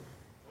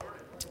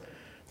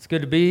It's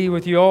good to be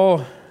with you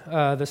all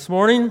this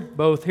morning,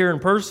 both here in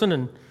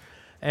person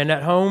and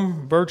at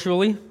home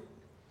virtually.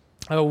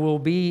 We'll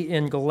be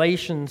in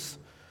Galatians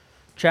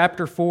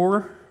chapter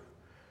 4,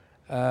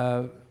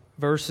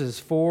 verses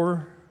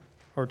 4,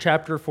 or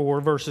chapter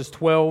 4, verses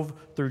 12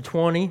 through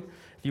 20. If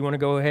you want to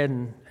go ahead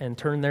and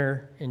turn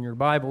there in your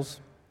Bibles.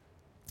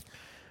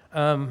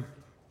 We're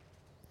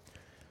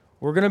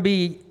going to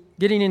be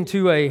getting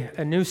into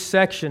a new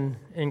section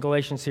in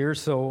Galatians here,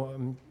 so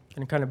I'm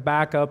going to kind of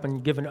back up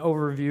and give an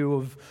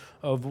overview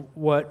of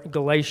what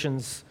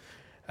Galatians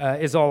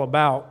is all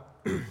about.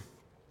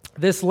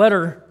 This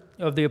letter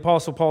of the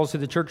Apostle Paul to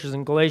the churches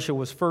in Galatia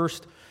was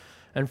first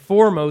and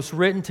foremost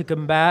written to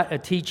combat the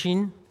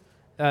teaching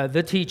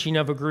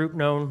of a group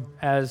known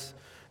as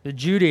the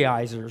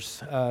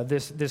Judaizers.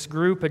 This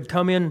group had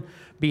come in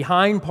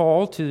behind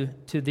Paul to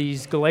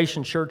these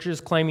Galatian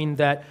churches, claiming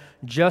that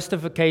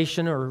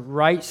justification or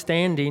right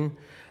standing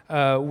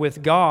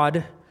with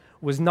God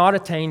was not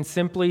attained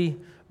simply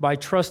by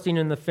trusting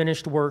in the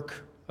finished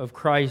work of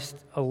Christ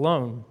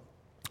alone,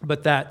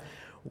 but that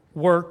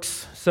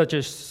works such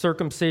as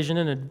circumcision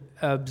and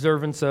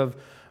observance of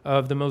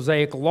the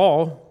Mosaic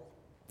law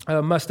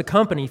must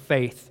accompany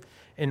faith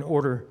in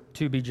order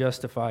to be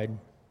justified.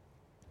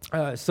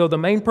 So the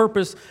main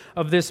purpose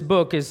of this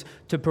book is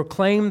to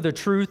proclaim the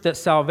truth that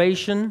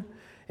salvation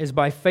is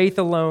by faith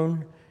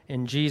alone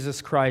in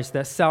Jesus Christ,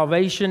 that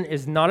salvation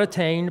is not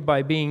attained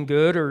by being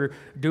good or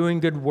doing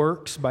good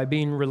works, by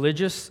being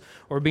religious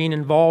or being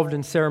involved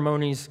in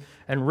ceremonies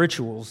and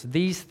rituals.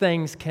 These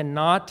things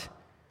cannot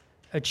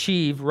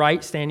achieve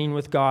right standing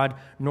with God,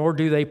 nor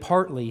do they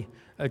partly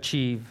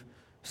achieve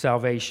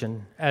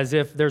salvation, as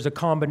if there's a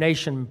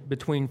combination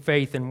between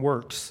faith and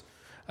works.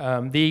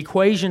 The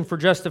equation for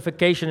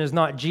justification is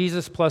not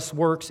Jesus plus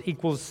works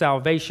equals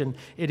salvation.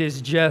 It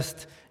is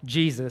just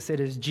Jesus. It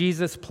is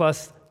Jesus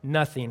plus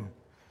nothing.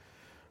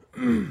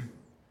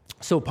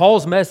 So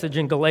Paul's message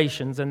in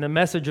Galatians, and the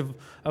message of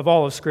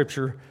all of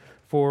Scripture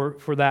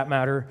for that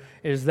matter,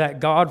 is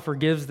that God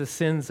forgives the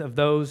sins of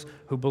those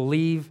who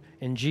believe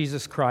in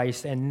Jesus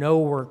Christ, and no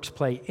works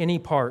play any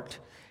part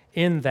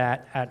in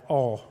that at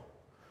all.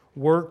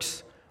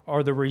 Works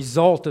are the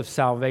result of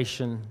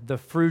salvation, the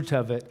fruit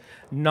of it,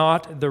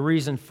 not the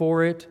reason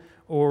for it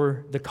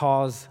or the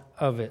cause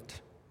of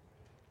it.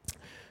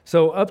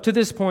 So up to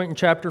this point in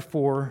chapter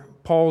 4,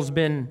 Paul's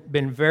been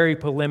very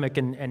polemic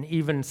and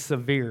even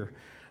severe,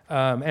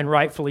 and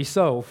rightfully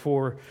so,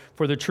 for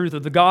the truth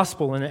of the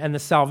gospel and the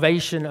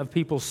salvation of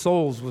people's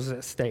souls was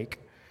at stake.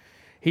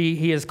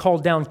 He has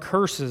called down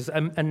curses,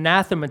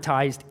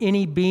 anathematized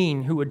any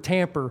being who would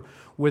tamper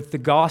with the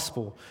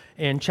gospel.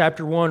 In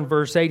chapter 1,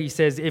 verse 8, he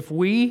says, "If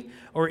we,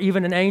 or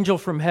even an angel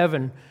from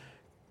heaven,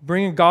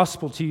 bring a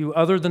gospel to you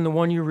other than the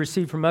one you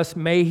received from us,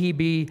 may he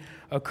be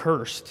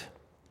accursed."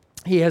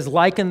 He has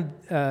likened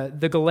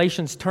the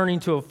Galatians turning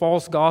to a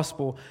false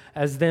gospel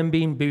as them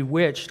being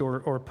bewitched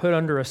or put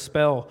under a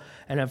spell,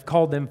 and have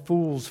called them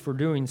fools for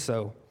doing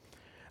so.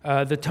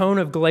 The tone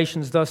of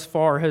Galatians thus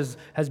far has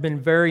been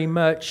very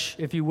much,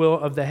 if you will,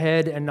 of the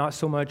head and not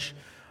so much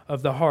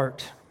of the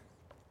heart.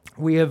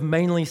 We have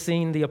mainly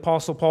seen the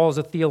Apostle Paul as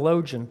a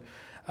theologian.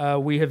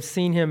 We have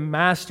seen him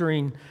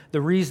mastering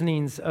the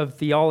reasonings of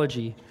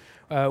theology.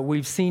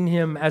 We've seen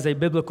him as a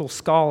biblical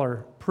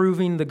scholar,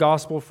 proving the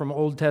gospel from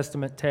Old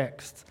Testament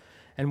texts.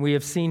 And we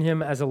have seen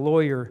him as a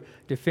lawyer,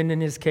 defending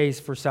his case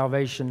for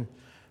salvation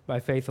by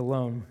faith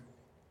alone.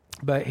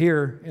 But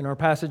here, in our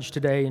passage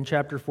today, in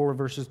chapter 4,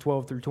 verses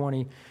 12 through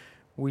 20,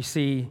 we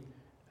see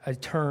a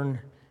turn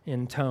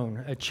in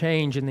tone, a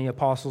change in the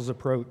apostle's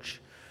approach.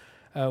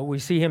 We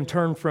see him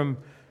turn from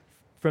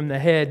the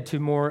head to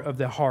more of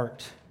the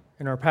heart.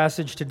 In our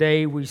passage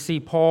today, we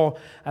see Paul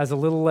as a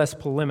little less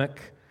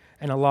polemic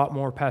and a lot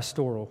more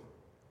pastoral.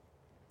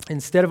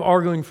 Instead of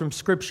arguing from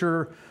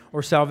Scripture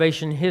or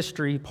salvation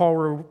history,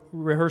 Paul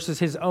rehearses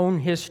his own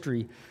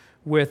history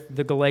with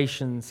the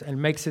Galatians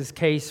and makes his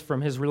case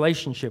from his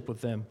relationship with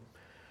them,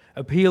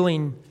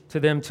 appealing to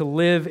them to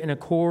live in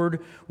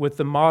accord with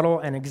the model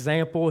and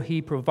example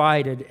he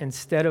provided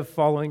instead of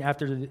following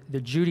after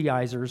the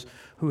Judaizers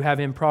who have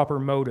improper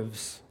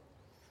motives.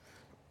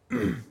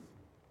 B.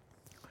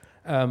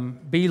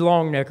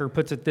 Longnecker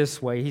puts it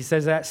this way. He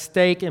says, "At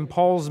stake in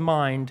Paul's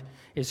mind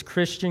is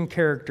Christian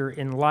character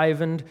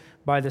enlivened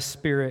by the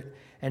Spirit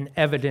and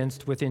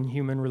evidenced within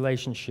human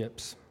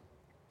relationships."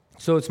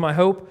 So it's my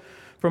hope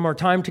from our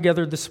time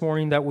together this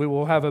morning that we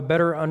will have a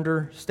better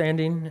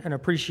understanding and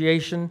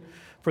appreciation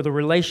for the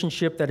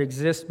relationship that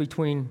exists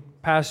between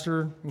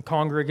pastor and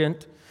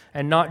congregant,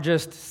 and not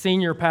just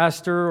senior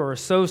pastor or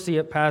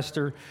associate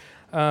pastor,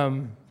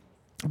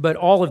 but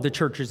all of the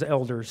church's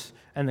elders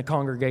and the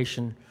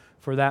congregation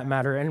for that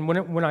matter. And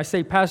when I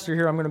say pastor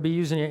here, I'm going to be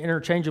using it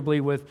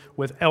interchangeably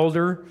with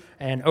elder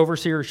and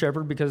overseer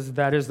shepherd, because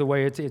that is the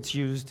way it's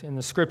used in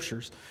the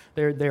Scriptures.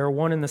 They are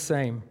one and the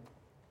same.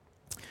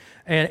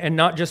 And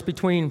not just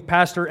between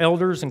pastor,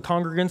 elders, and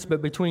congregants,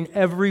 but between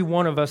every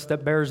one of us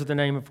that bears the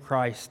name of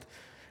Christ.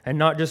 And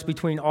not just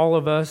between all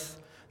of us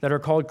that are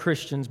called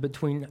Christians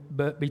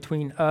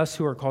between us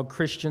who are called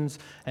Christians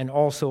and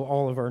also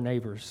all of our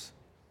neighbors.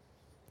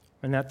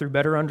 And that through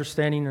better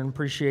understanding and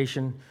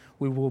appreciation,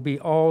 we will be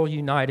all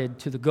united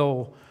to the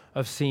goal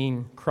of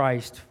seeing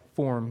Christ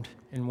formed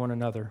in one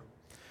another.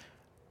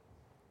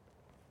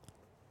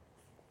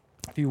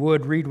 If you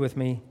would, read with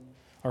me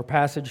our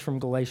passage from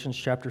Galatians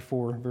chapter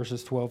 4,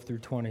 verses 12 through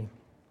 20.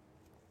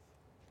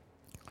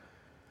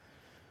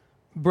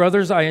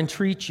 Brothers, I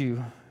entreat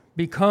you,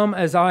 become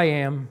as I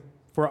am,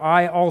 for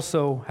I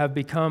also have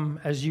become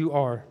as you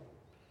are.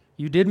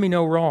 You did me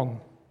no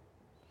wrong.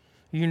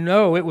 You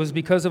know it was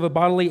because of a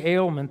bodily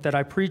ailment that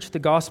I preached the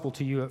gospel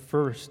to you at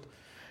first.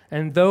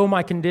 And though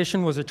my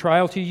condition was a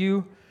trial to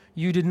you,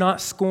 you did not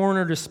scorn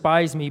or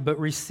despise me, but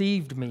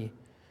received me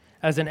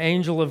as an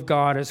angel of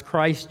God, as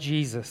Christ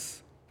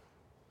Jesus.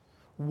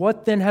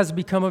 What then has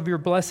become of your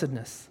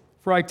blessedness?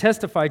 For I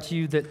testify to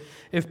you that,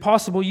 if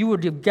possible, you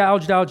would have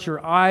gouged out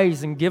your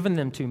eyes and given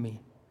them to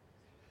me.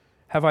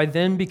 Have I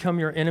then become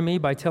your enemy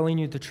by telling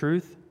you the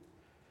truth?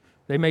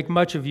 They make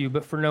much of you,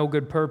 but for no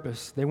good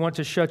purpose. They want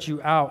to shut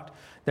you out,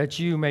 that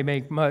you may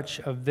make much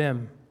of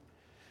them.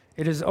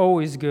 It is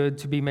always good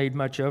to be made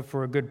much of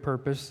for a good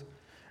purpose,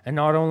 and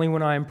not only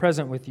when I am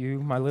present with you,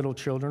 my little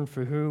children,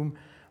 for whom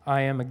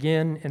I am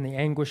again in the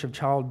anguish of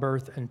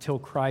childbirth until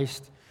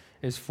Christ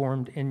is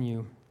formed in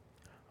you.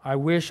 I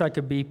wish I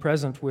could be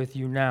present with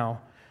you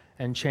now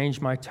and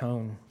change my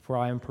tone, for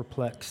I am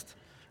perplexed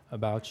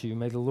about you.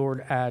 May the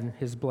Lord add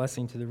his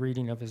blessing to the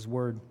reading of his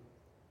word.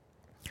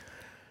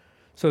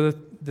 So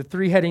the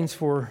three headings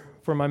for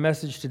my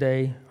message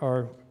today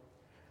are,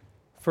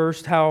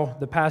 first, how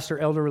the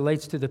pastor-elder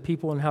relates to the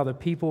people and how the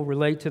people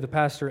relate to the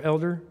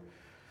pastor-elder,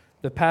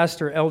 the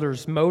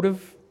pastor-elder's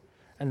motive,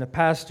 and the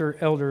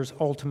pastor-elder's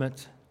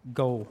ultimate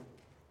goal.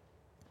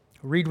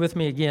 Read with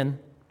me again,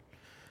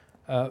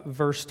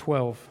 verse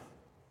 12.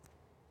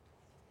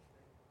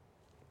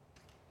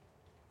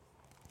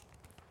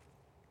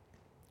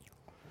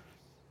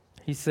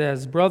 He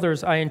says,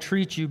 Brothers, I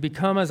entreat you,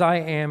 become as I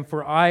am,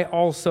 for I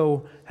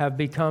also have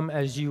become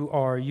as you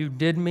are. You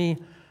did me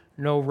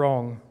no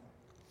wrong.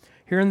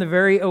 Here in the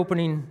very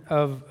opening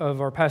of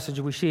our passage,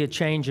 we see a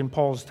change in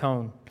Paul's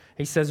tone.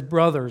 He says,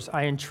 Brothers,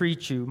 I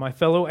entreat you, my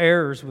fellow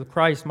heirs with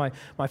Christ, my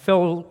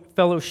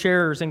fellow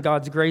sharers in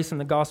God's grace and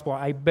the gospel,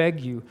 I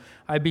beg you,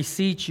 I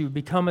beseech you,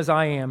 become as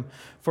I am,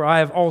 for I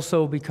have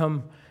also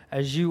become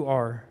as you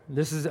are.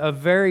 This is a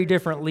very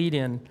different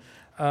lead-in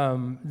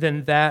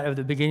than that of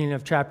the beginning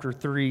of chapter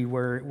 3,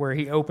 where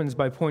he opens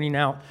by pointing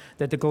out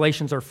that the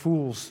Galatians are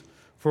fools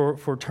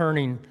for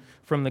turning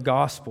from the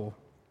gospel.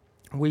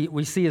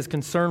 We see his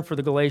concern for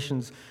the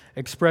Galatians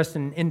expressed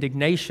in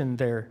indignation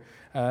there.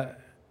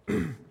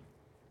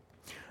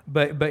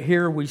 But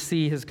here we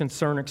see his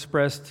concern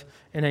expressed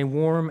in a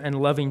warm and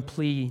loving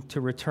plea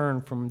to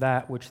return from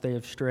that which they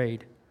have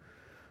strayed.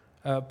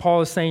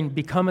 Paul is saying,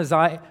 become as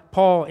I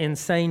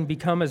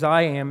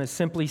am, is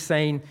simply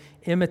saying,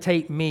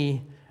 imitate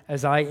me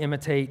as I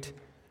imitate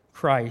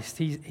Christ.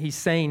 He's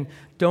saying,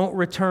 don't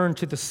return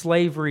to the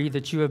slavery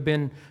that you have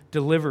been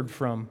delivered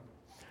from.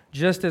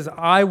 Just as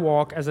I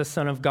walk as a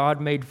son of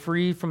God, made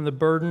free from the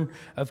burden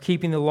of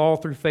keeping the law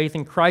through faith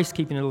in Christ,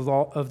 keeping the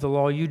law of the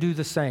law, you do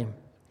the same.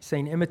 He's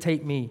saying,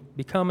 imitate me,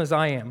 become as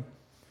I am.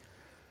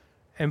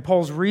 And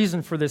Paul's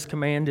reason for this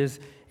command is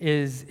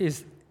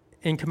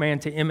in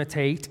command to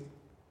imitate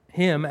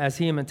him as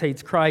he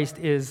imitates Christ,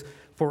 is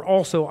for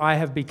also I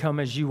have become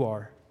as you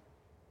are.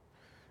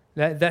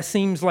 That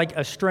seems like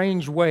a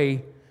strange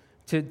way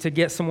to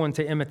get someone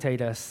to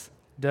imitate us,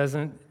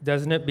 doesn't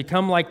it?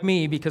 Become like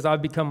me because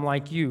I've become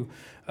like you.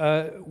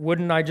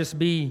 Wouldn't I just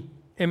be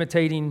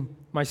imitating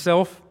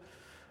myself?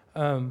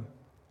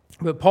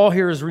 But Paul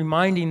here is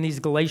reminding these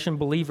Galatian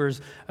believers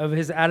of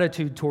his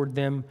attitude toward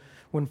them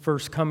when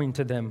first coming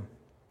to them.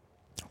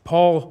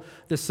 Paul,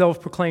 the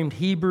self-proclaimed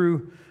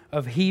Hebrew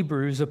of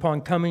Hebrews,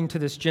 upon coming to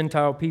this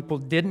Gentile people,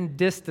 didn't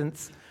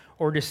distance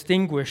or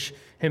distinguish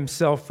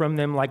himself from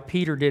them like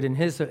Peter did in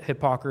his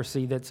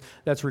hypocrisy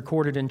that's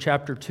recorded in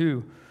chapter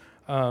 2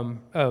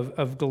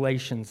 of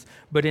Galatians.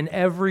 But in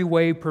every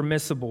way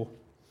permissible,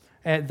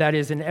 that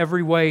is, in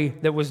every way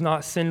that was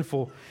not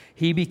sinful,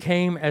 he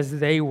became as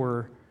they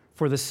were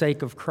for the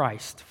sake of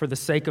Christ, for the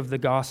sake of the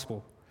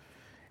gospel.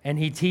 And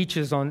he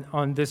teaches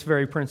on this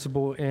very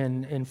principle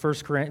in 1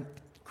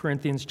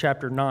 Corinthians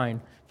chapter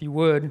 9. If you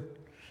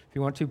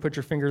want to, put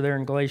your finger there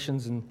in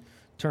Galatians and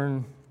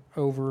turn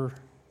over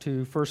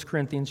to 1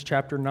 Corinthians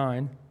chapter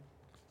 9.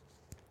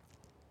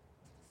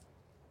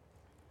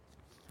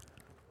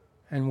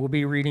 And we'll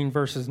be reading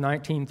verses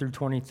 19 through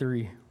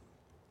 23.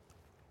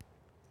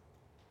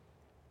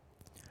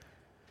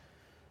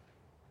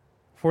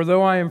 For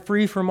though I am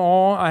free from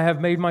all, I have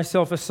made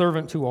myself a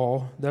servant to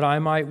all, that I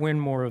might win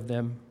more of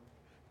them.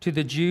 To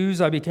the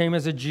Jews I became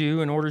as a Jew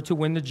in order to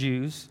win the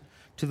Jews.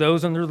 To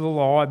those under the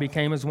law I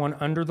became as one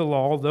under the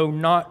law, though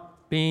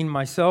not being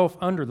myself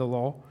under the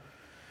law.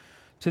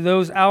 To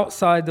those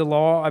outside the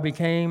law I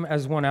became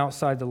as one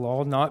outside the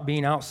law, not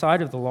being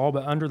outside of the law,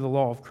 but under the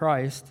law of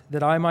Christ,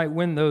 that I might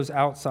win those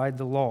outside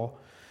the law.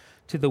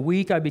 To the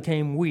weak I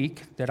became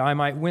weak, that I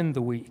might win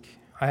the weak.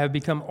 I have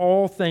become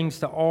all things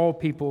to all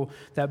people,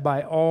 that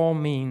by all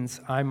means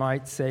I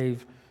might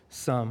save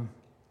some.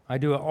 I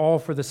do it all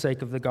for the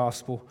sake of the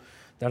gospel,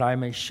 that I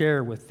may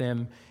share with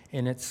them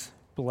in its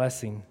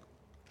blessing."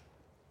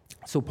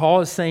 So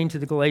Paul is saying to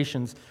the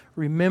Galatians,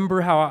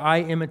 remember how I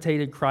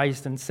imitated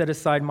Christ and set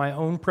aside my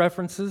own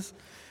preferences,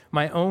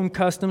 my own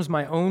customs,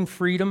 my own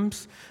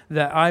freedoms,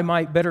 that I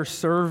might better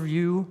serve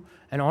you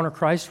and honor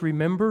Christ.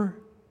 Remember?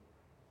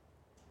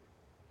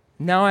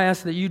 Now I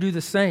ask that you do the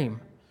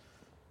same.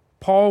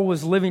 Paul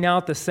was living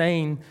out the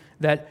saying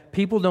that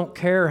people don't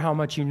care how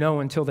much you know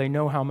until they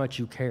know how much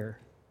you care.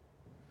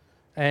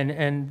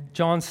 And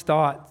John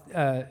Stott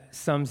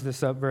sums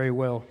this up very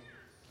well.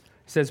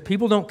 He says,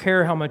 people don't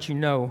care how much you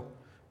know,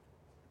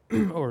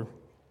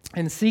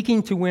 and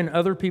seeking to win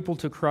other people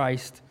to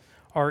Christ,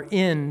 our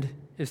end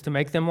is to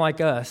make them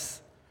like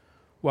us,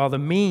 while the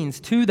means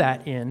to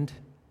that end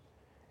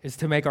is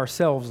to make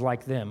ourselves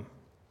like them.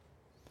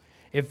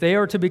 If they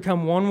are to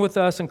become one with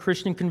us in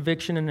Christian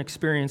conviction and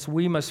experience,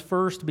 we must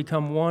first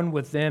become one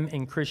with them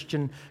in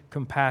Christian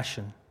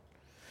compassion.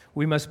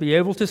 We must be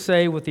able to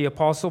say with the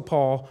Apostle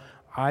Paul,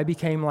 I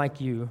became like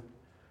you,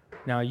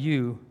 now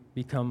you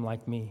become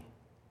like me.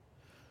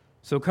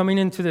 So coming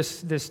into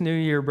this new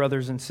year,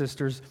 brothers and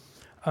sisters,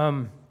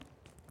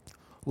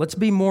 let's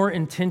be more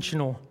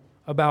intentional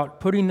about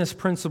putting this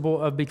principle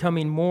of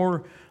becoming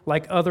more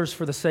like others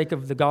for the sake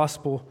of the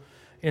gospel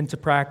into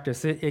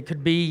practice. It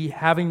could be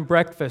having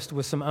breakfast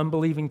with some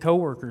unbelieving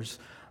coworkers,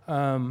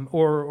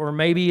 or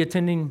maybe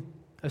attending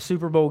a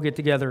Super Bowl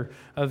get-together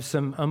of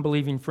some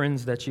unbelieving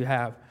friends that you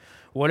have.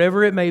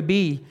 Whatever it may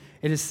be,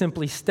 it is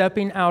simply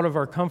stepping out of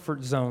our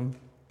comfort zone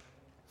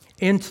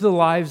into the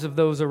lives of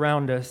those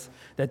around us,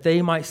 that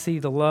they might see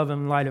the love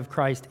and light of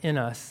Christ in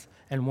us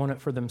and want it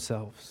for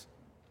themselves.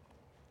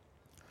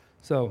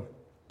 So,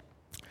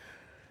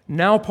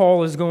 now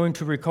Paul is going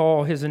to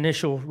recall his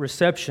initial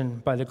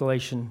reception by the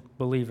Galatian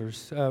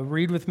believers.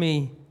 Read with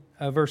me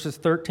verses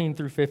 13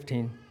 through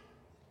 15.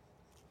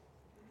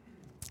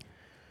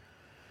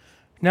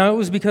 Now it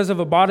was because of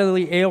a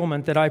bodily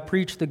ailment that I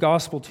preached the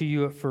gospel to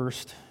you at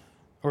first.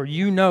 Or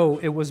you know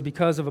it was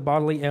because of a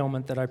bodily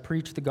ailment that I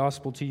preached the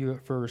gospel to you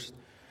at first.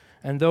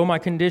 And though my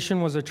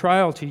condition was a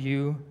trial to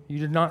you, you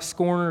did not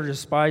scorn or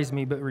despise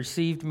me, but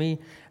received me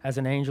as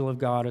an angel of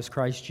God, as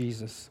Christ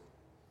Jesus.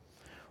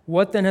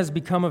 What then has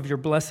become of your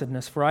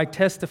blessedness? For I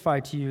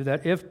testify to you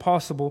that if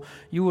possible,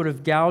 you would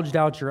have gouged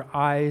out your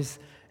eyes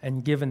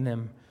and given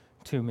them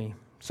to me.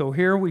 So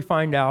here we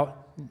find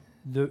out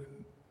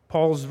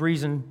Paul's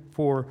reason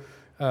for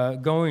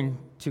going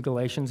to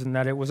Galatians, and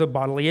that it was a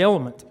bodily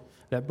ailment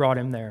that brought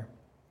him there.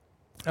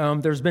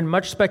 There's been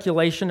much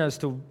speculation as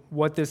to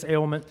what this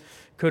ailment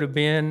could have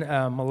been,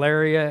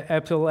 malaria,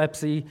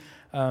 epilepsy.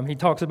 He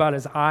talks about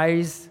his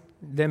eyes,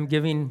 them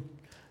giving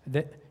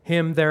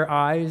him their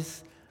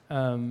eyes.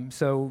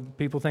 So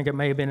people think it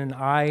may have been an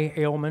eye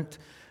ailment.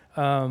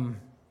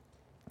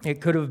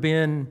 It could have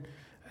been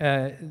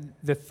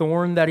the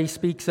thorn that he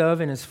speaks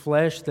of in his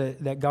flesh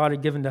that God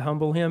had given to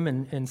humble him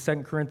in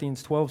 2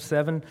 Corinthians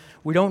 12:7.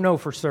 We don't know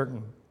for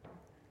certain.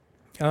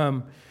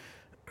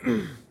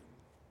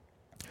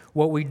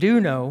 What we do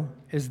know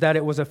is that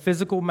it was a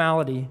physical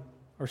malady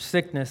or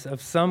sickness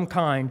of some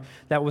kind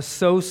that was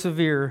so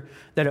severe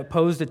that it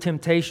posed a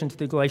temptation to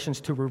the Galatians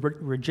to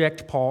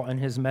reject Paul and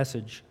his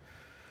message.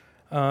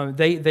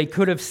 They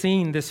could have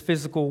seen this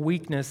physical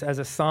weakness as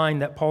a sign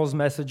that Paul's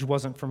message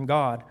wasn't from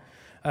God,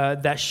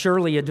 that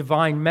surely a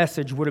divine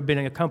message would have been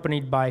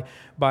accompanied by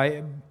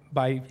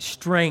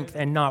strength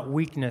and not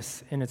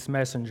weakness in its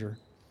messenger.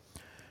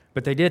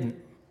 But they didn't.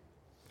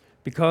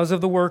 Because of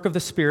the work of the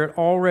Spirit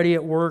already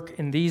at work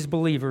in these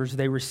believers,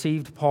 they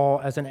received Paul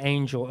as an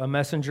angel, a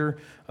messenger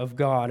of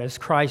God, as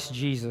Christ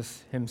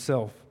Jesus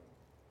himself.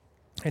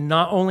 And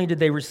not only did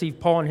they receive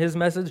Paul and his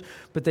message,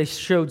 but they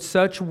showed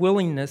such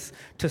willingness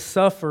to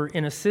suffer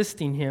in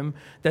assisting him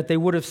that they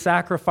would have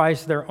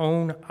sacrificed their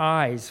own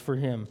eyes for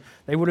him.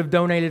 They would have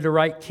donated a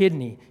right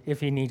kidney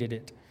if he needed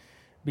it.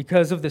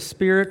 Because of the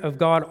Spirit of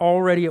God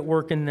already at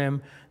work in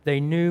them, they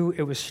knew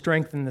it was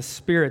strength in the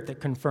Spirit that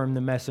confirmed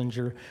the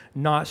messenger,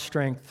 not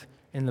strength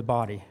in the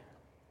body.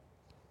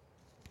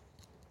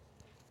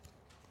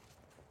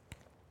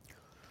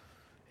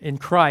 In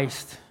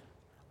Christ,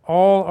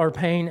 all our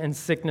pain and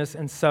sickness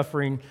and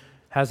suffering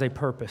has a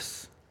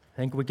purpose. I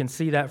think we can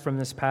see that from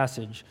this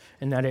passage,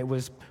 in that it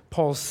was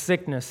Paul's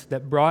sickness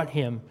that brought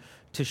him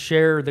to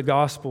share the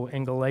gospel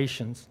in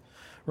Galatians.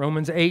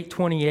 Romans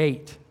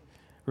 8:28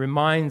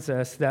 reminds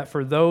us that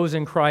for those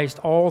in Christ,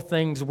 all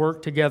things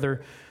work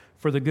together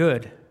for the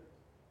good.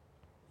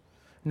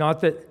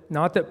 Not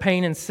that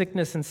pain and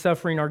sickness and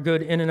suffering are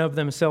good in and of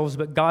themselves,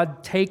 but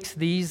God takes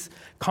these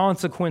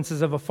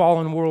consequences of a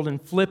fallen world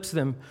and flips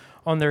them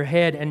on their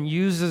head and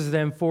uses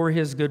them for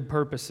his good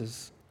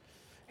purposes.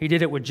 He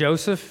did it with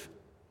Joseph.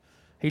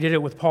 He did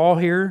it with Paul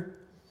here.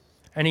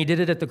 And he did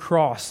it at the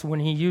cross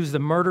when he used the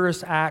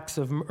murderous acts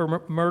of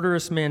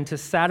murderous men to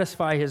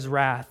satisfy his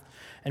wrath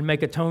and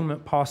make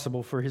atonement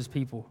possible for his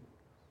people.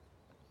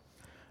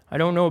 I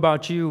don't know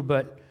about you,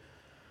 but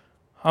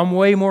I'm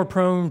way more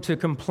prone to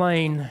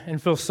complain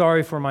and feel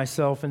sorry for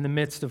myself in the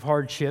midst of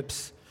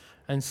hardships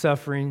and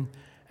suffering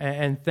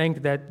and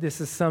think that this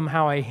is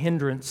somehow a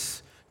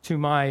hindrance to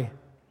my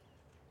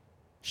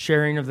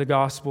sharing of the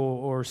gospel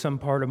or some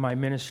part of my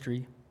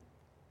ministry.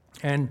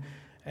 And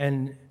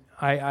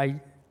I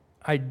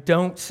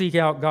don't seek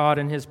out God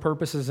and His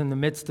purposes in the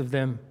midst of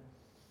them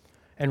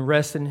and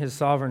rest in His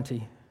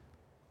sovereignty.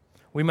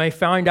 We may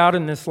find out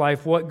in this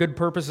life what good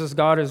purposes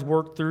God has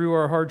worked through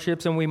our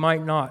hardships, and we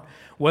might not.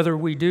 Whether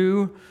we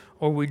do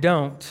or we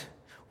don't,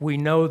 we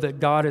know that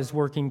God is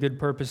working good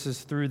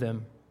purposes through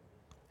them.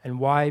 And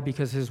why?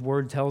 Because His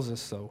Word tells us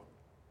so.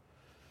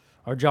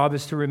 Our job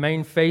is to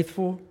remain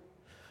faithful,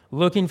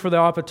 looking for the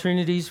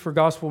opportunities for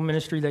gospel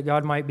ministry that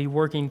God might be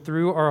working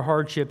through our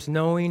hardships,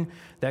 knowing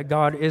that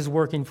God is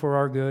working for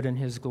our good and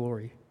His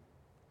glory.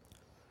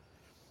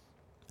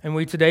 And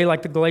we today,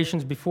 like the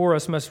Galatians before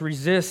us, must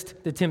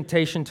resist the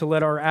temptation to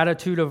let our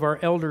attitude of our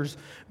elders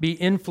be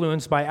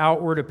influenced by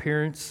outward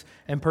appearance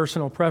and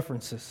personal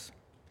preferences.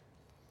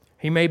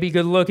 He may be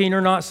good looking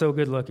or not so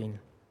good looking.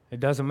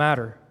 It doesn't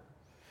matter.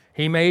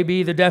 He may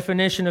be the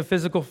definition of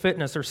physical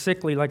fitness or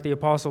sickly like the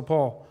Apostle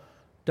Paul.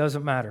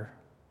 Doesn't matter.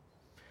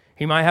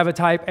 He might have a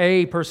type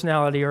A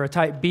personality or a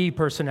type B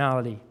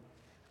personality.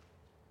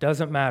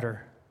 Doesn't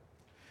matter.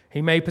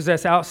 He may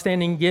possess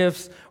outstanding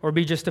gifts or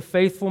be just a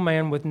faithful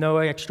man with no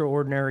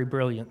extraordinary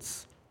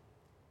brilliance.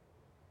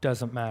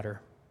 Doesn't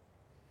matter.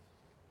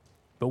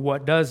 But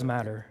what does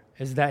matter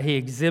is that he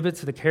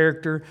exhibits the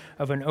character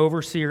of an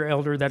overseer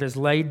elder that is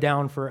laid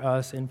down for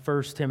us in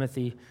 1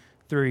 Timothy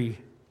 3,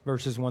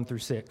 verses 1 through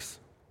 6.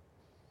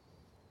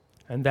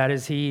 And that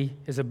is, he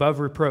is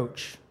above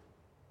reproach.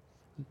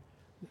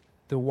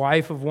 The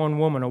wife of one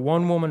woman, a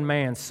one-woman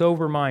man,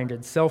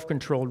 sober-minded,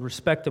 self-controlled,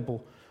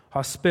 respectable,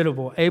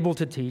 hospitable, able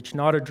to teach,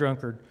 not a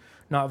drunkard,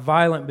 not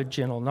violent but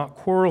gentle, not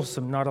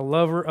quarrelsome, not a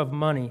lover of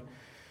money.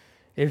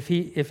 If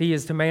he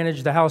is to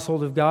manage the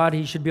household of God,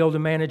 he should be able to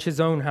manage his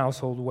own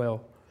household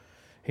well.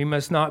 He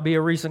must not be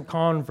a recent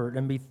convert,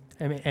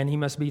 and he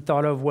must be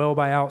thought of well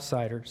by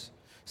outsiders.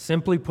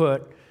 Simply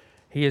put,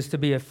 he is to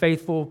be a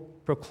faithful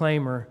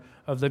proclaimer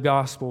of the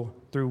gospel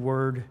through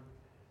word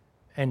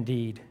and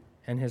deed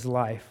and his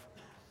life,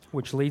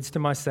 which leads to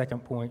my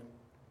second point.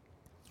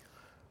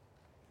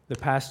 The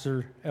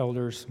pastor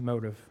elder's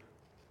motive.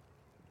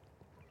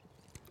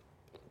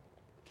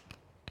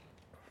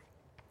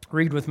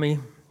 Read with me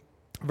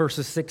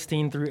verses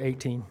 16 through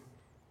 18.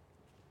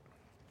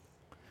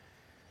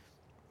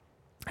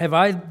 Have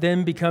I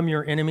then become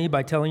your enemy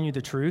by telling you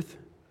the truth?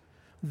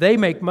 They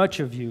make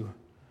much of you,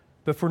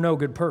 but for no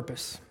good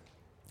purpose.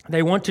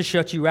 They want to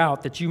shut you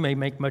out that you may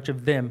make much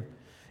of them.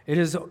 It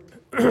is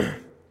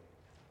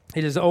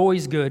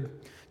always good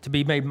to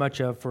be made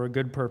much of for a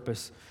good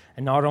purpose,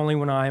 and not only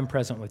when I am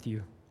present with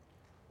you.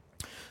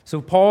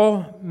 So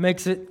Paul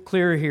makes it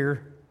clear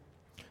here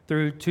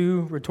through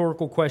two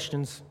rhetorical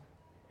questions,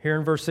 here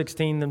in verse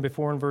 16, then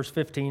before in verse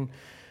 15,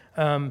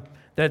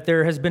 that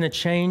there has been a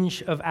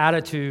change of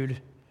attitude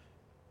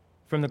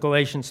from the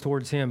Galatians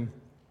towards him.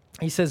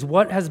 He says,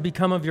 what has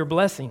become of your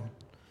blessing?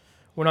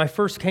 When I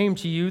first came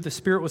to you, the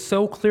Spirit was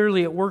so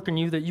clearly at work in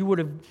you that you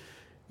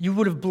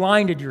would have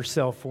blinded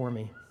yourself for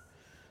me.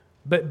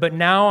 But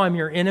now I'm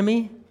your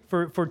enemy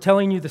for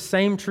telling you the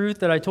same truth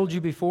that I told you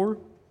before?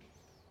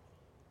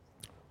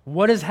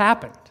 What has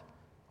happened?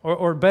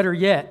 Or better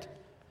yet,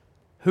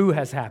 who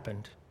has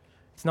happened?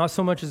 It's not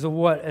so much as a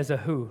what as a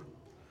who.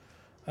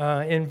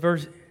 In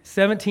verse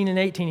 17 and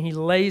 18, he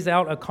lays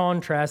out a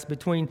contrast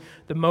between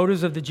the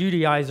motives of the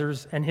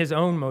Judaizers and his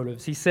own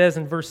motives. He says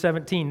in verse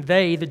 17,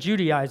 they, the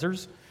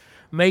Judaizers,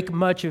 make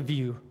much of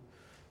you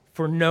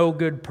for no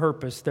good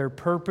purpose. Their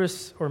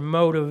purpose or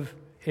motive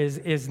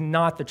is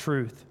not the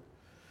truth.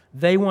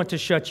 They want to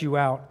shut you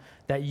out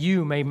that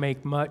you may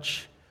make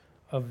much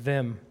of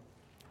them.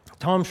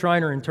 Tom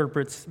Schreiner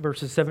interprets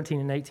verses 17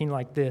 and 18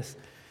 like this.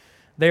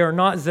 They are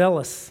not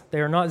zealous. They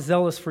are not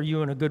zealous for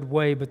you in a good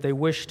way, but they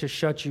wish to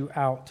shut you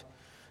out,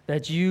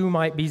 that you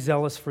might be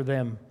zealous for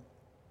them.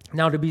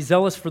 Now, to be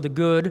zealous for the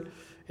good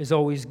is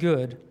always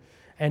good,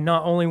 and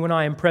not only when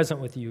I am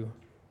present with you.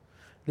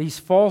 These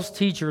false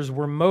teachers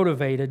were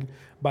motivated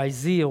by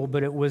zeal,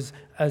 but it was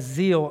a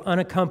zeal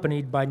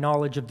unaccompanied by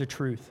knowledge of the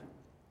truth.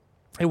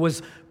 It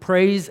was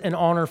praise and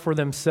honor for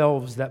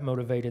themselves that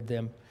motivated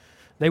them.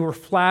 They were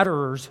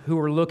flatterers who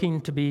were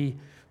looking to be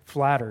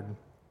flattered.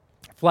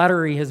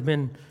 Flattery has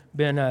been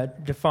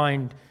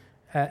defined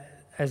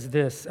as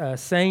this,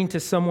 saying to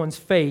someone's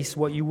face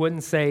what you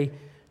wouldn't say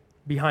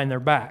behind their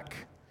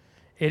back.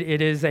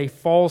 It is a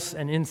false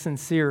and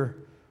insincere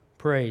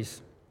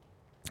praise,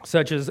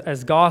 such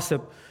as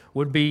gossip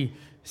would be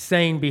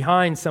saying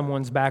behind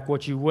someone's back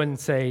what you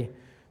wouldn't say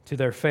to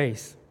their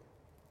face.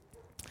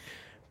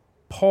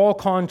 Paul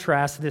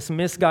contrasts this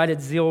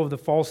misguided zeal of the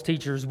false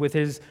teachers with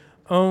his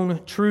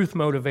own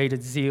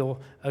truth-motivated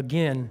zeal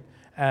again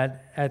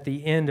at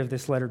the end of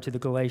this letter to the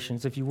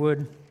Galatians. If you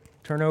would,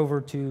 turn over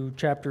to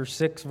chapter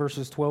 6,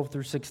 verses 12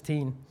 through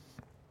 16,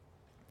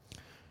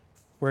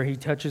 where he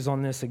touches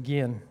on this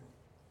again.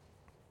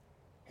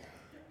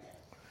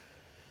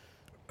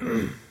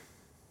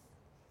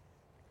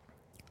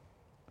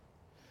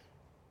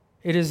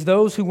 It is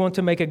those who want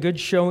to make a good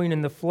showing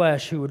in the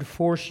flesh who would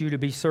force you to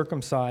be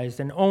circumcised,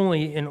 and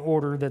only in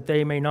order that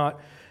they may not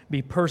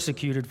be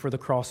persecuted for the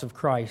cross of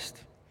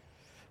Christ.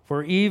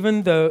 For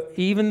even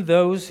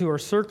those who are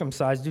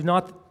circumcised do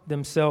not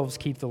themselves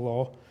keep the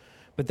law,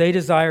 but they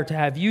desire to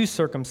have you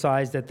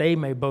circumcised that they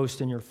may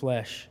boast in your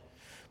flesh.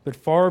 But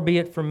far be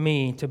it from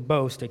me to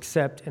boast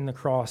except in the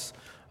cross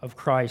of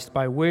Christ,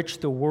 by which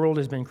the world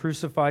has been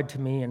crucified to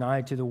me and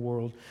I to the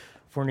world.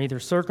 For neither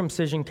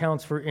circumcision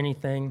counts for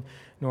anything,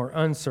 nor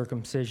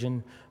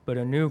uncircumcision, but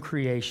a new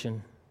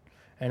creation.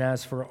 And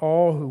as for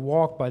all who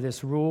walk by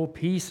this rule,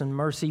 peace and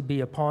mercy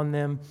be upon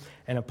them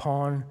and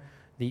upon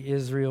the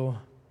Israel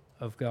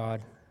of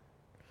God.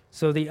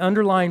 So the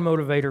underlying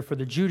motivator for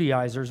the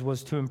Judaizers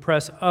was to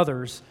impress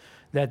others,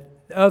 that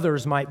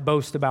others might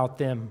boast about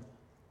them.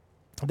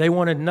 They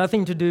wanted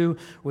nothing to do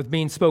with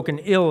being spoken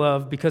ill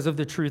of because of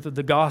the truth of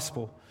the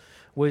gospel,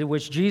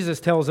 which Jesus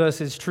tells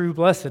us is true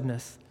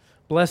blessedness.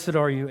 Blessed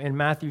are you in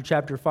Matthew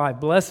chapter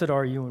 5. Blessed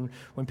are you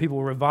when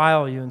people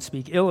revile you and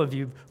speak ill of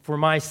you for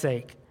my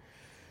sake.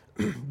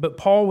 But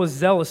Paul was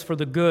zealous for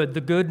the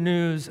good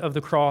news of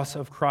the cross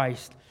of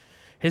Christ.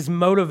 His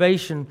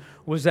motivation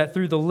was that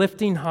through the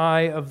lifting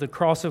high of the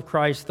cross of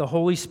Christ, the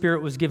Holy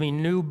Spirit was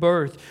giving new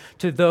birth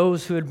to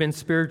those who had been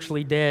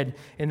spiritually dead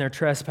in their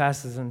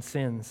trespasses and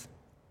sins.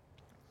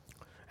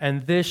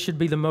 And this should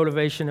be the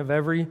motivation of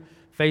every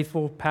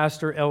faithful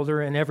pastor, elder,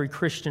 and every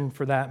Christian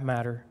for that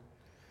matter.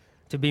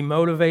 To be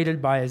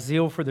motivated by a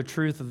zeal for the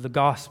truth of the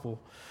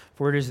gospel.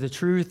 For it is the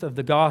truth of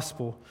the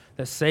gospel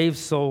that saves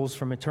souls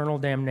from eternal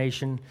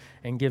damnation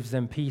and gives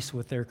them peace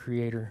with their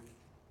Creator.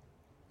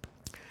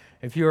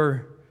 If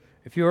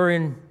you're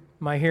in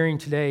my hearing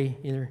today,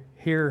 either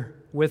here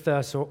with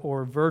us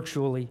or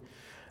virtually,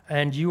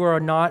 and you are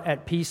not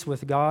at peace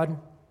with God,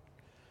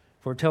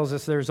 for it tells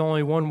us there's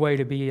only one way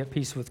to be at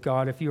peace with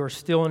God. If you are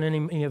still an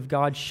enemy of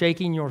God,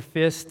 shaking your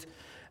fist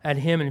at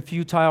Him in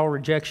futile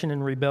rejection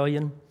and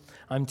rebellion,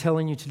 I'm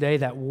telling you today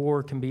that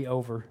war can be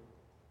over.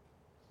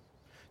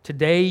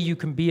 Today you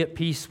can be at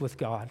peace with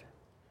God.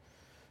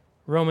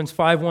 Romans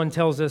 5:1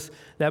 tells us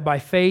that by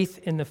faith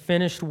in the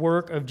finished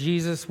work of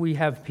Jesus, we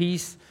have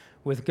peace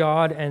with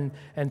God, and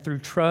through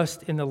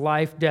trust in the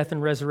life, death,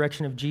 and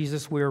resurrection of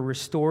Jesus, we are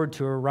restored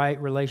to a right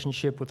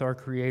relationship with our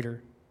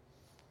Creator.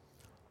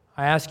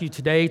 I ask you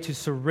today to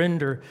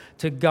surrender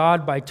to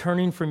God by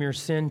turning from your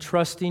sin,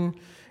 trusting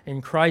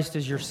in Christ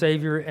as your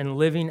Savior, and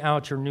living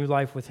out your new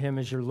life with Him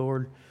as your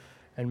Lord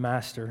and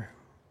Master.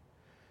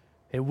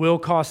 It will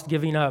cost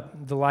giving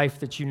up the life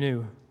that you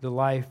knew,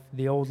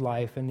 the old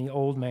life and the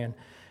old man,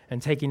 and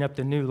taking up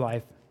the new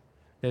life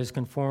that is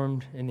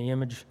conformed in the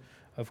image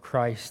of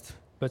Christ.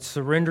 But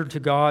surrender to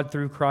God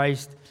through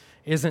Christ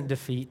isn't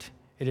defeat.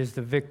 It is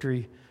the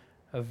victory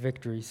of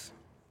victories.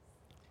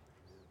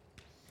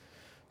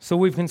 So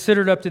we've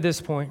considered up to this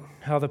point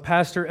how the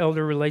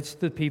pastor-elder relates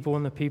to the people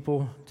and the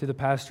people to the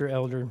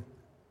pastor-elder,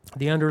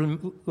 the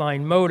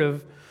underlying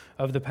motive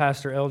of the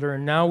pastor-elder,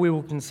 and now we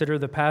will consider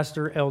the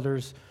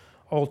pastor-elder's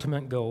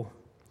ultimate goal.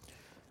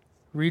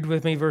 Read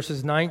with me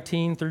verses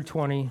 19 through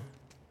 20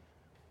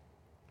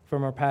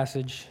 from our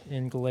passage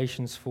in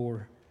Galatians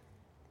 4.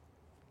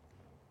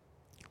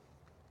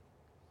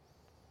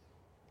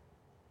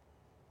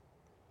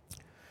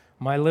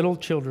 My little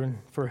children,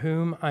 for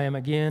whom I am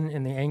again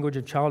in the anguish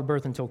of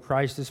childbirth until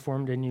Christ is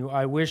formed in you,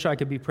 I wish I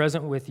could be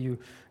present with you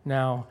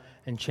now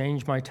and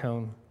change my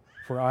tone,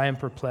 for I am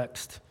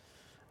perplexed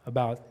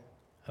about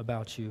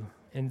you.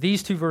 In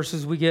these two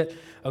verses, we get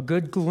a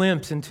good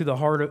glimpse into the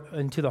heart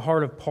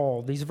of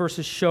Paul. These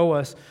verses show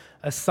us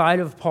a side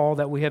of Paul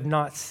that we have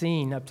not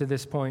seen up to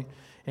this point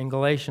in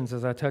Galatians,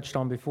 as I touched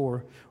on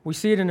before. We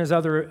see it in his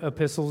other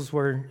epistles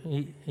where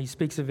he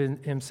speaks of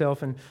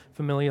himself in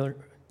familiar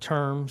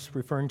terms,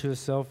 referring to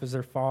himself as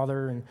their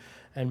father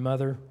and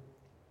mother.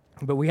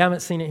 But we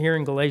haven't seen it here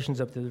in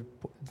Galatians up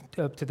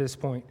to this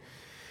point.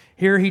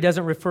 Here he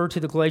doesn't refer to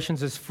the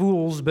Galatians as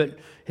fools, but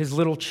his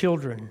little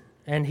children.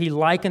 And he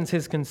likens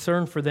his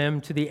concern for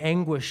them to the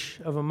anguish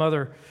of a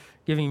mother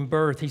giving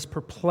birth. He's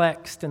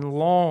perplexed and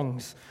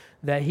longs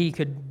that he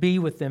could be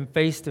with them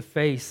face to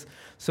face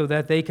so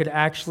that they could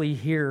actually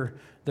hear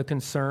the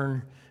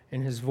concern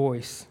in his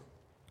voice.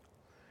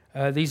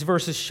 These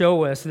verses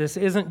show us this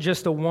isn't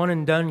just a one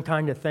and done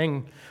kind of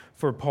thing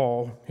for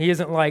Paul. He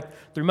isn't like,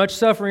 through much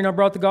suffering I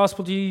brought the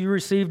gospel to you, you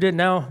received it,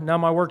 now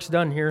my work's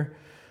done here.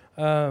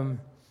 And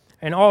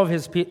all of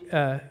his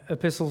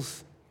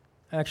epistles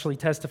actually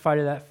testify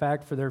to that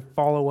fact for their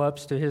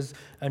follow-ups to his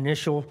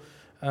initial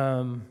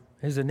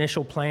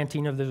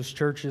planting of those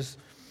churches.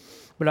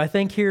 But I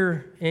think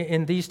here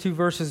in these two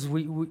verses,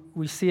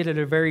 we see it at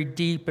a very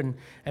deep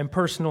and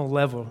personal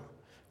level.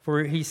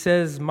 For he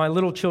says, my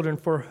little children,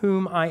 for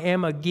whom I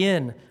am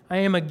again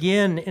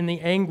in the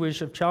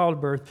anguish of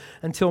childbirth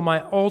until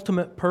my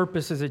ultimate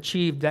purpose is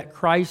achieved, that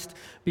Christ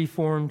be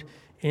formed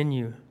in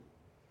you.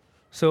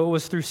 So it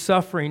was through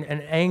suffering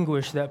and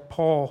anguish that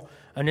Paul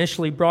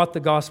initially brought the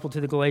gospel to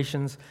the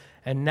Galatians,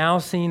 and now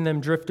seeing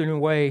them drifting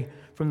away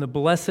from the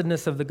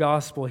blessedness of the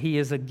gospel, he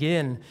is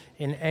again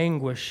in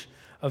anguish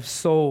of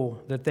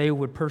soul that they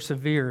would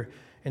persevere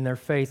in their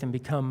faith and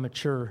become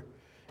mature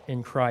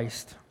in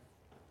Christ.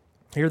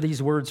 Hear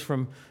these words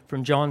from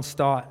John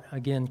Stott,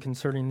 again,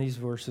 concerning these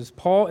verses.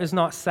 Paul is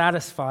not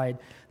satisfied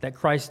that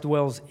Christ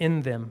dwells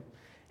in them.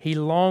 He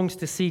longs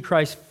to see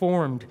Christ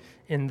formed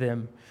in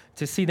them,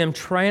 to see them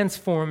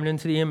transformed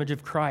into the image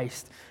of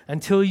Christ,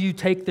 until you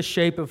take the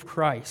shape of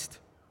Christ.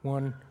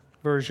 One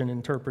version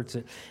interprets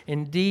it.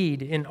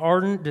 Indeed, in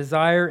ardent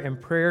desire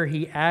and prayer,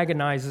 he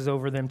agonizes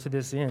over them to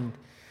this end.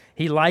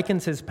 He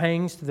likens his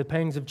pangs to the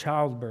pangs of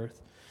childbirth.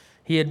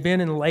 He had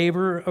been in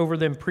labor over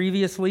them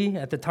previously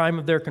at the time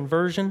of their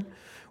conversion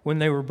when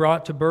they were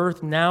brought to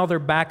birth. Now their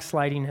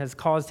backsliding has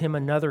caused him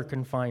another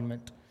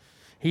confinement.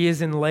 He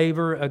is in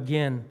labor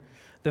again.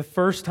 The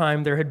first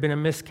time there had been a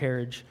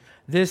miscarriage.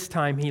 This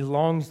time he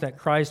longs that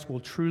Christ will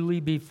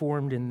truly be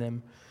formed in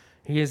them.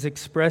 He is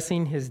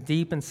expressing his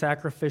deep and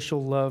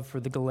sacrificial love for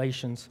the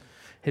Galatians,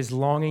 his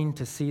longing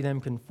to see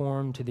them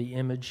conform to the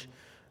image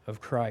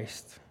of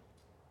Christ.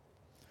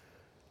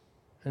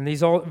 And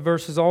these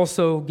verses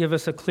also give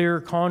us a clear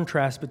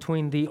contrast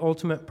between the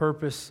ultimate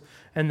purpose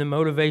and the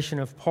motivation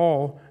of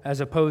Paul as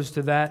opposed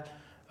to that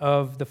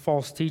of the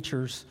false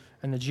teachers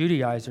and the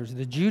Judaizers.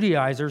 The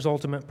Judaizers'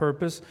 ultimate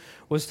purpose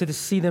was to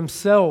see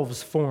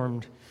themselves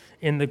formed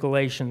in the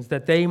Galatians,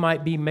 that they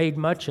might be made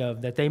much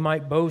of, that they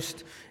might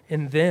boast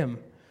in them.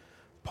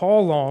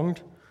 Paul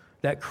longed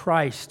that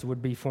Christ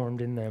would be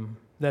formed in them,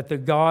 that the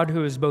God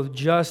who is both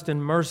just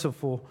and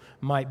merciful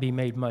might be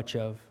made much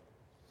of.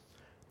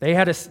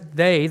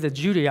 The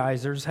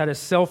Judaizers, had a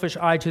selfish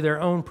eye to their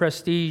own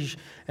prestige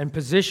and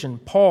position.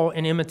 Paul,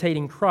 in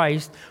imitating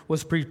Christ,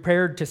 was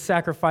prepared to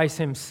sacrifice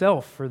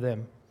himself for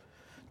them,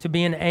 to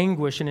be in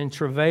anguish and in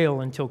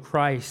travail until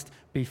Christ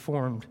be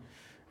formed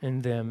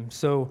in them.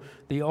 So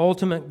the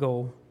ultimate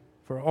goal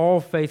for all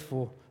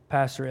faithful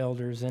pastor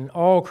elders and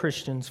all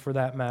Christians for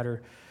that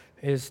matter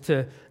is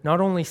to not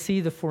only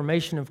see the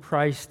formation of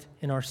Christ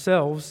in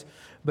ourselves,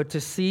 but to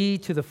see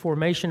to the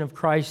formation of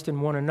Christ in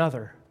one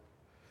another.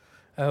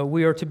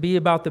 We are to be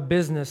about the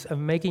business of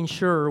making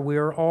sure we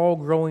are all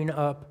growing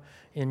up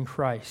in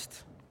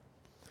Christ.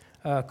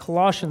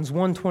 Colossians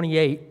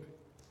 1:28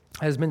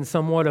 has been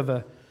somewhat of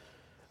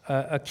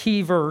a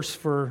key verse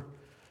for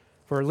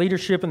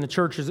leadership in the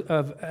church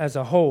as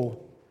a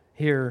whole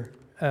here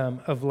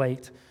of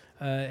late.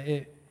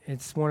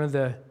 It's one of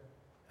the,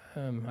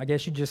 I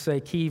guess you'd just say,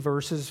 key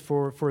verses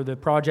for the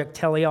Project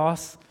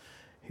Teleos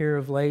here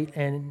of late,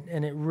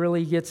 and it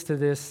really gets to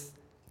this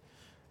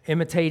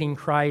imitating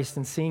Christ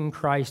and seeing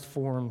Christ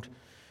formed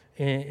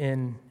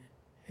in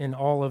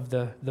all of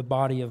the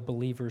body of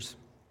believers.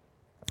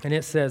 And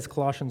it says,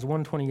 Colossians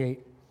 1:28,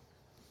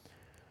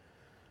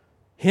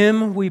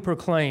 "Him we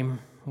proclaim,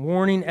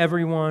 warning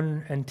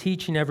everyone and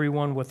teaching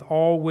everyone with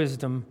all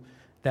wisdom,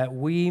 that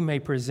we may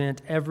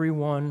present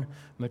everyone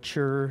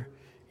mature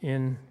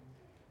in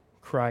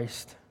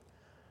Christ."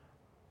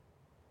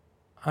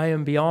 I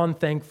am beyond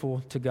thankful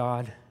to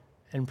God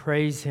and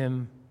praise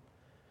Him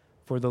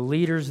for the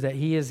leaders that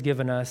He has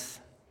given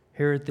us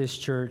here at this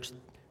church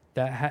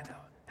that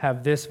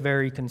have this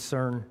very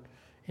concern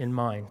in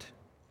mind,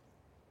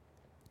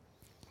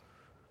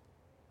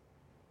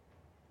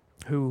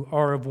 who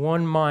are of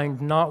one mind,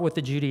 not with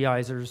the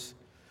Judaizers,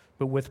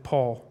 but with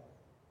Paul,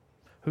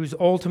 whose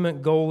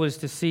ultimate goal is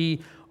to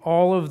see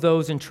all of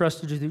those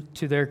entrusted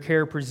to their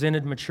care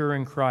presented mature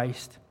in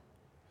Christ,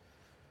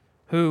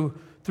 who,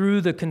 through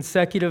the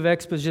consecutive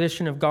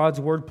exposition of God's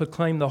Word,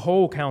 proclaim the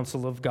whole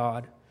counsel of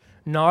God,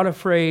 not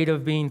afraid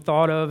of being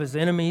thought of as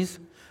enemies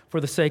for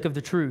the sake of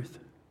the truth,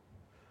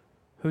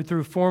 who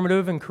through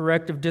formative and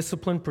corrective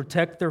discipline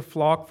protect their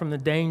flock from the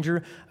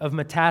danger of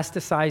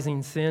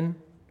metastasizing sin,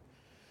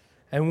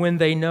 and when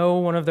they know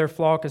one of their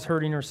flock is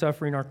hurting or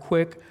suffering, are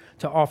quick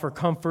to offer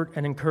comfort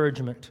and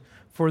encouragement.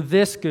 For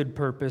this good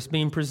purpose,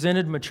 being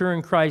presented mature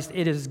in Christ,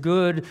 it is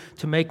good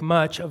to make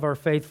much of our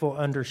faithful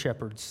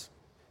under-shepherds.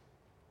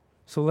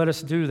 So let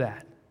us do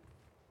that.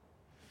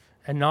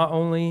 And not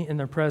only in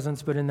their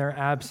presence, but in their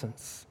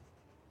absence.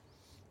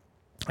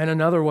 And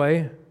another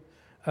way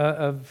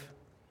of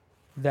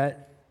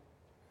that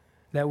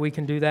we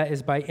can do that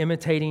is by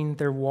imitating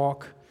their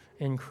walk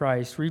in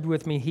Christ. Read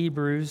with me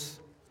Hebrews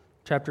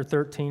chapter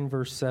 13,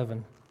 verse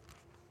 7.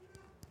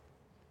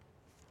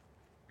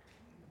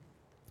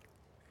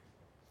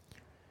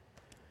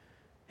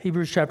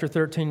 Hebrews chapter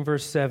 13,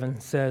 verse 7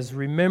 says,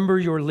 "Remember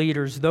your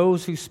leaders,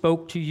 those who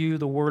spoke to you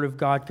the word of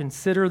God.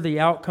 Consider the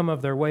outcome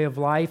of their way of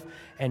life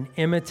and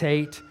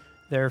imitate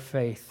their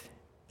faith."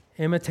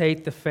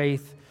 Imitate the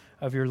faith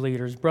of your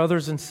leaders.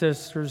 Brothers and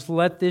sisters,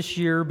 let this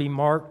year be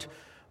marked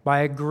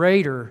by a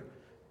greater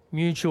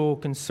mutual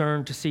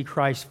concern to see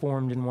Christ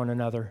formed in one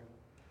another.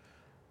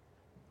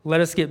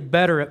 Let us get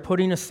better at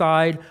putting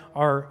aside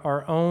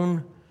our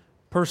own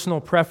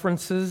personal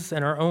preferences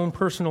and our own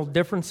personal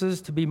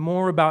differences to be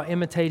more about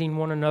imitating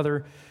one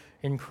another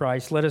in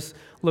Christ. Let us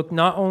look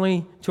not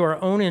only to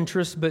our own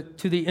interests, but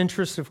to the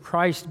interests of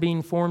Christ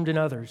being formed in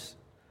others.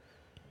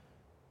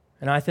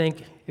 And I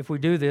think if we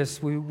do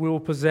this, we will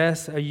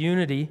possess a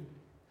unity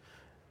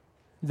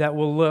that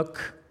will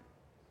look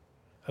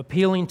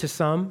appealing to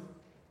some,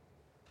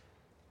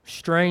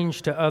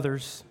 strange to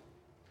others,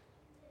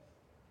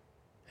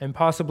 and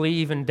possibly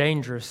even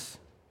dangerous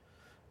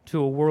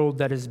to a world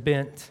that is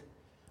bent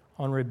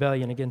on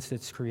rebellion against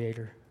its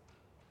Creator.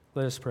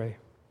 Let us pray.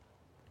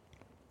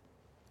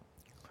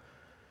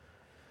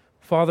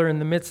 Father, in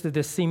the midst of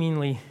this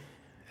seemingly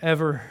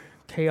ever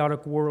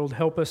chaotic world,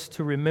 help us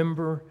to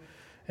remember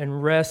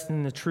and rest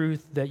in the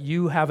truth that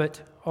you have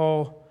it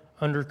all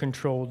under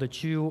control,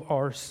 that you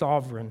are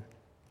sovereign.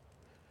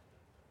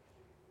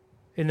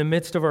 In the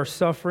midst of our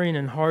suffering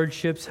and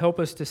hardships, help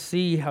us to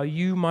see how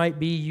you might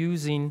be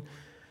using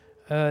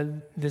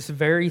this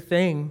very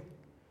thing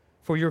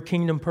for your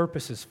kingdom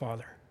purposes,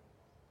 Father.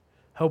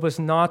 Help us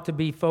not to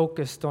be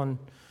focused on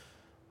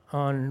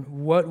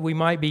what we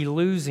might be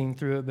losing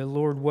through it, but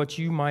Lord, what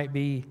you might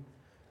be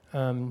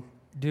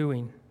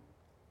doing.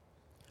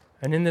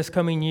 And in this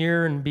coming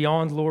year and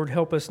beyond, Lord,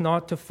 help us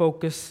not to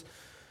focus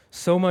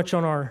so much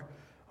on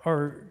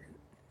our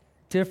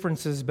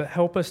differences, but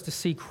help us to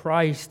see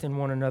Christ in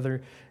one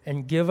another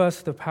and give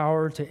us the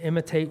power to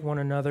imitate one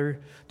another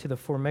to the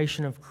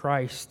formation of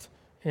Christ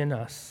in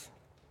us.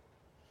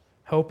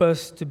 Help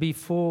us to be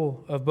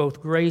full of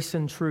both grace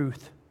and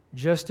truth,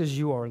 just as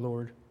you are,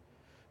 Lord,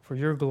 for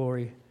your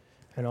glory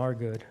and our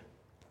good.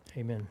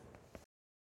 Amen.